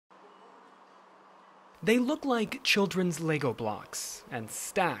They look like children's Lego blocks, and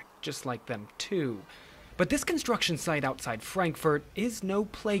stack just like them too. But this construction site outside Frankfurt is no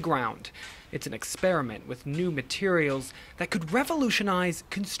playground. It's an experiment with new materials that could revolutionize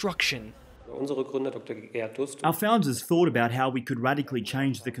construction. Our founders thought about how we could radically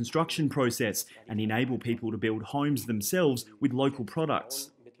change the construction process and enable people to build homes themselves with local products.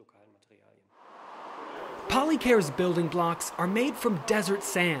 Polycare's building blocks are made from desert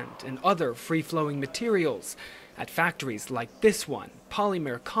sand and other free-flowing materials. At factories like this one,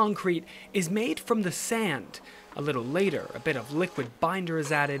 polymer concrete is made from the sand. A little later, a bit of liquid binder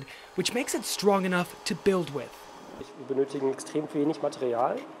is added, which makes it strong enough to build with.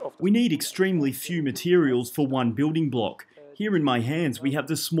 We need extremely few materials for one building block. Here in my hands, we have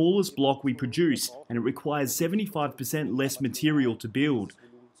the smallest block we produce, and it requires 75% less material to build.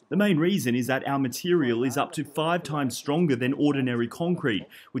 The main reason is that our material is up to 5 times stronger than ordinary concrete,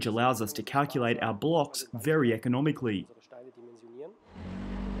 which allows us to calculate our blocks very economically.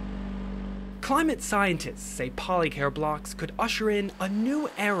 Climate scientists say Polycare blocks could usher in a new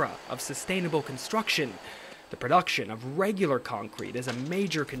era of sustainable construction. The production of regular concrete is a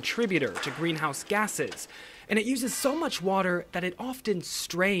major contributor to greenhouse gases, and it uses so much water that it often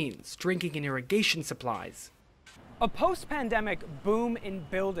strains drinking and irrigation supplies. A post-pandemic boom in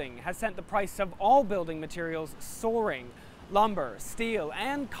building has sent the price of all building materials soaring. Lumber, steel,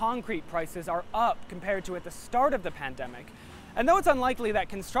 and concrete prices are up compared to at the start of the pandemic. And though it's unlikely that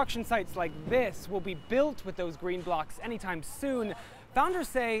construction sites like this will be built with those green blocks anytime soon, founders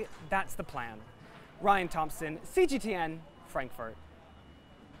say that's the plan. Ryan Thompson, CGTN, Frankfurt.